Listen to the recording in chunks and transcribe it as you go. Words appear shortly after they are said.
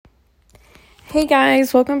Hey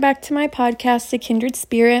guys, welcome back to my podcast, The Kindred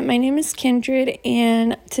Spirit. My name is Kindred,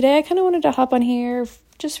 and today I kind of wanted to hop on here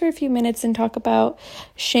just for a few minutes and talk about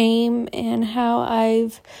shame and how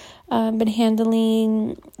I've been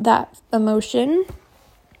handling that emotion.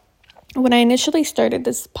 When I initially started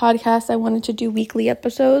this podcast, I wanted to do weekly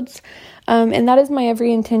episodes, and that is my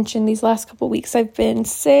every intention. These last couple weeks I've been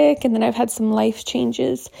sick, and then I've had some life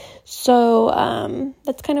changes, so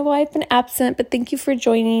that's kind of why I've been absent, but thank you for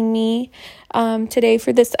joining me today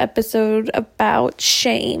for this episode about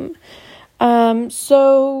shame.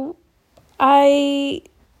 So I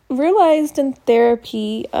realized in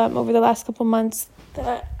therapy over the last couple months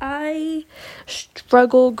that I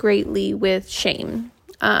struggle greatly with shame.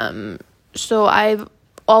 So I've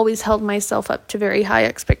always held myself up to very high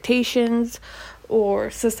expectations or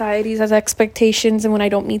society's expectations. And when I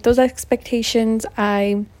don't meet those expectations,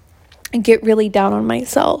 I get really down on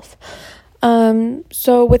myself.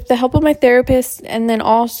 So with the help of my therapist and then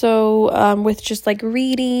also, with just like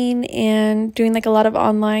reading and doing like a lot of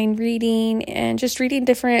online reading and just reading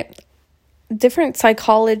different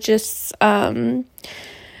psychologists,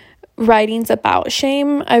 writings about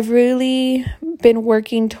shame, I've really been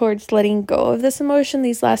working towards letting go of this emotion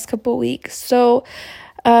these last couple weeks. So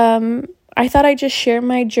I thought I'd just share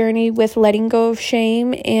my journey with letting go of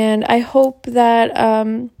shame, and I hope that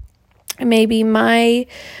maybe my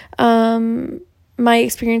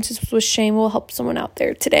experiences with shame will help someone out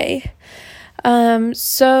there today.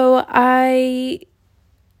 So I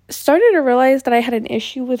started to realize that I had an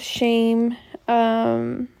issue with shame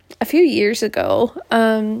a few years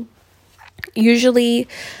ago. Usually,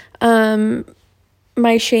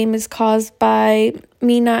 my shame is caused by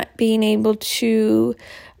me not being able to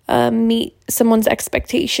meet someone's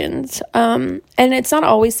expectations. And it's not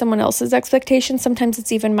always someone else's expectations. Sometimes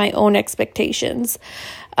it's even my own expectations.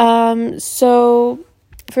 So,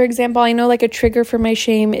 for example, I know like a trigger for my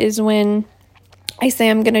shame is when I say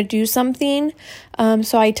I'm going to do something.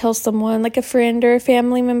 So I tell someone like a friend or a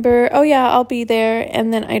family member, oh yeah, I'll be there.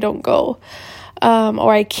 And then I don't go.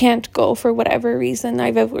 Or I can't go for whatever reason.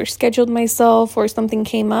 I've overscheduled myself or something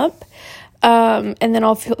came up. And then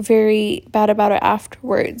I'll feel very bad about it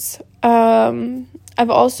afterwards. I've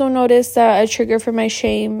also noticed that a trigger for my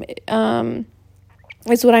shame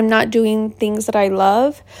is when I'm not doing things that I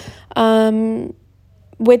love,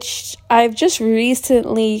 which I've just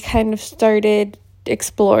recently kind of started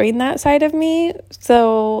exploring that side of me.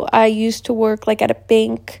 So I used to work like at a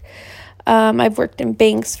bank. I've worked in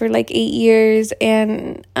banks for like 8 years,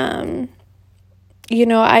 and, I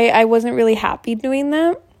wasn't really happy doing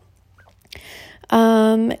that.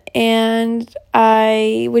 And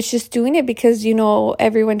I was just doing it because,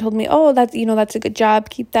 everyone told me, oh, that's a good job,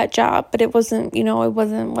 keep that job. But it wasn't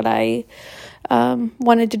what I,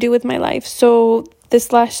 wanted to do with my life. So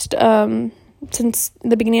this last, since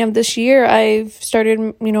the beginning of this year, I've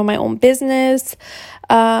started, my own business,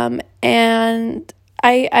 and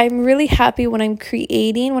I'm really happy when I'm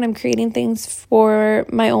creating things for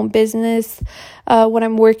my own business, when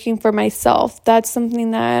I'm working for myself. That's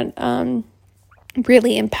something that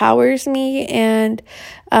really empowers me, and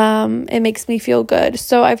it makes me feel good.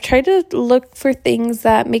 So I've tried to look for things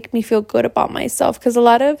that make me feel good about myself, because a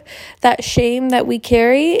lot of that shame that we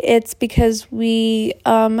carry, it's because we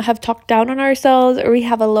have talked down on ourselves, or we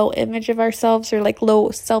have a low image of ourselves, or like low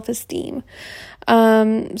self-esteem.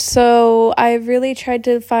 So I've really tried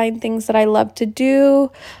to find things that I love to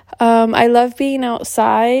do. I love being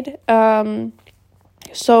outside.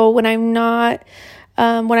 So when I'm not,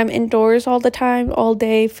 when I'm indoors all the time, all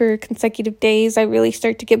day for consecutive days, I really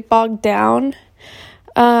start to get bogged down.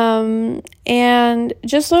 And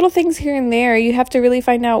just little things here and there, you have to really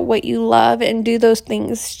find out what you love and do those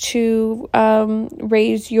things to,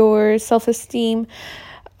 raise your self-esteem.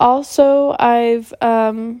 Also, I've,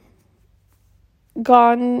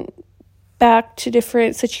 gone back to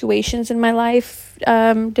different situations in my life,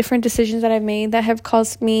 different decisions that I've made that have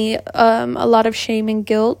caused me a lot of shame and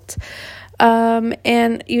guilt. And,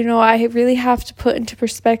 I really have to put into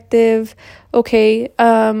perspective, okay,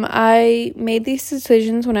 I made these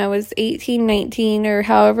decisions when I was 18, 19, or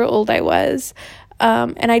however old I was,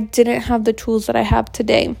 and I didn't have the tools that I have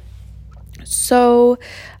today. So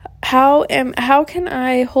how can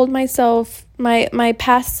I hold myself, my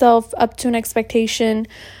past self, up to an expectation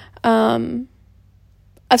of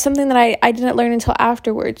something that I didn't learn until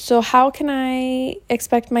afterwards? So how can I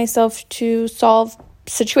expect myself to solve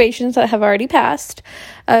situations that have already passed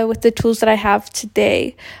with the tools that I have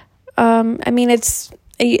today? You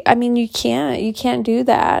can't do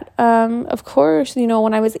that. Of course,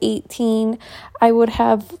 when I was 18, I would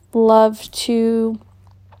have loved to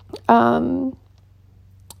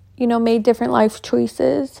made different life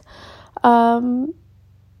choices.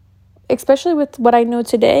 Especially with what I know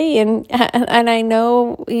today, and I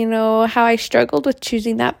know, how I struggled with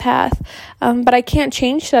choosing that path. But I can't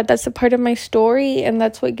change that. That's a part of my story, and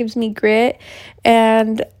that's what gives me grit.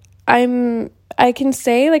 And I can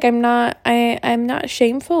say, like, I'm not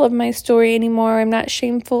shameful of my story anymore. I'm not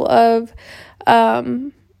shameful of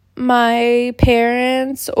my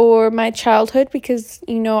parents or my childhood, because,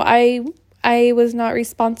 I was not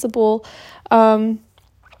responsible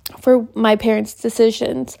for my parents'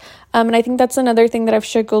 decisions. And I think that's another thing that I've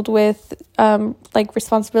struggled with, like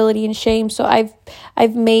responsibility and shame. So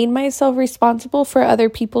I've made myself responsible for other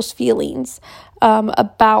people's feelings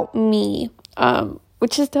about me,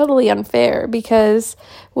 which is totally unfair, because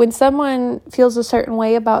when someone feels a certain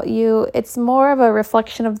way about you, it's more of a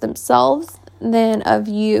reflection of themselves than of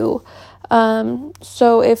you.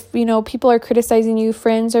 So if, people are criticizing you,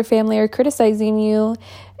 friends or family are criticizing you,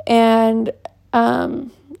 and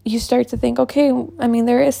you start to think, okay,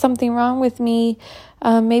 there is something wrong with me.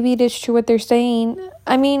 Maybe it is true what they're saying.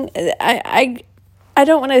 I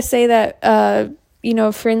don't want to say that,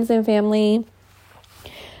 friends and family,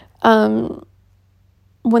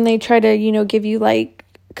 when they try to, give you like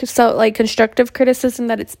constructive criticism,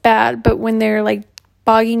 that it's bad, but when they're like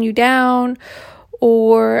bogging you down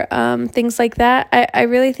or things like that, I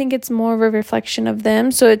really think it's more of a reflection of them.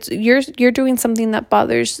 So it's you're doing something that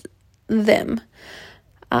bothers them.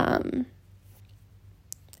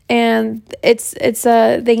 And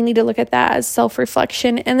they need to look at that as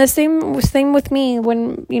self-reflection. And the same with me,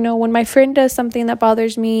 when my friend does something that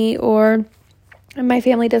bothers me, or my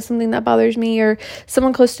family does something that bothers me, or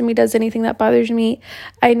someone close to me does anything that bothers me,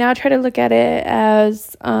 I now try to look at it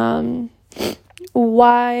as,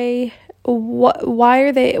 why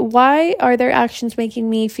are their actions making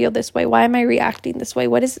me feel this way? Why am I reacting this way?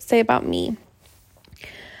 What does it say about me?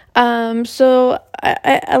 So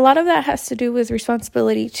a lot of that has to do with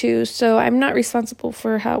responsibility too. So I'm not responsible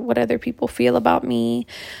for what other people feel about me,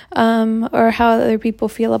 or how other people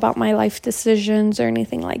feel about my life decisions or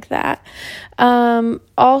anything like that.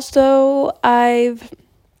 Also, I've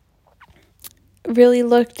really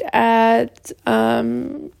looked at,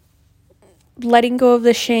 letting go of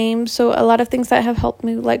the shame. So a lot of things that have helped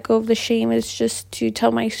me let go of the shame is just to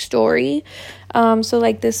tell my story. So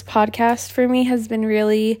like this podcast for me has been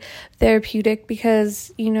really therapeutic,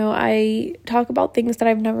 because, I talk about things that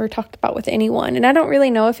I've never talked about with anyone, and I don't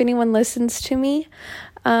really know if anyone listens to me.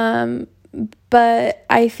 But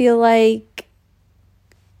I feel like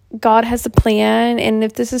God has a plan, and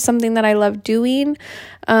if this is something that I love doing,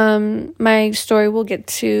 my story will get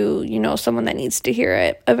to, someone that needs to hear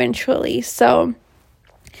it eventually. So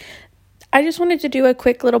I just wanted to do a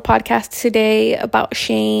quick little podcast today about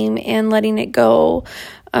shame and letting it go.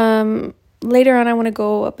 Later on, I want to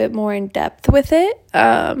go a bit more in depth with it,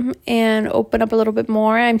 and open up a little bit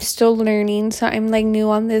more. I'm still learning, so I'm like new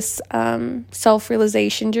on this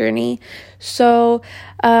self-realization journey. So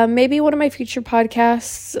maybe one of my future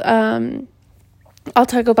podcasts, I'll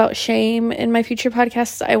talk about shame. In my future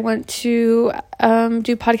podcasts, I want to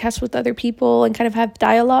do podcasts with other people and kind of have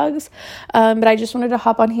dialogues. But I just wanted to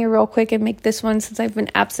hop on here real quick and make this one, since I've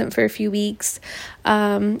been absent for a few weeks.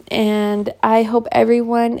 And I hope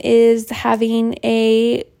everyone is having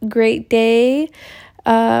a great day.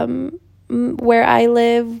 Where I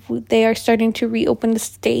live, they are starting to reopen the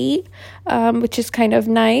state, which is kind of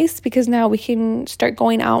nice, because now we can start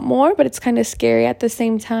going out more, but it's kind of scary at the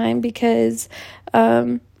same time, because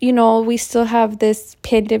we still have this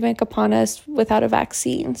pandemic upon us without a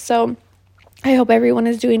vaccine. So I hope everyone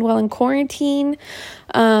is doing well in quarantine.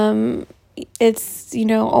 It's,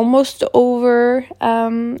 almost over,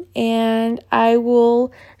 and I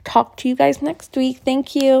will talk to you guys next week.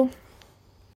 Thank you.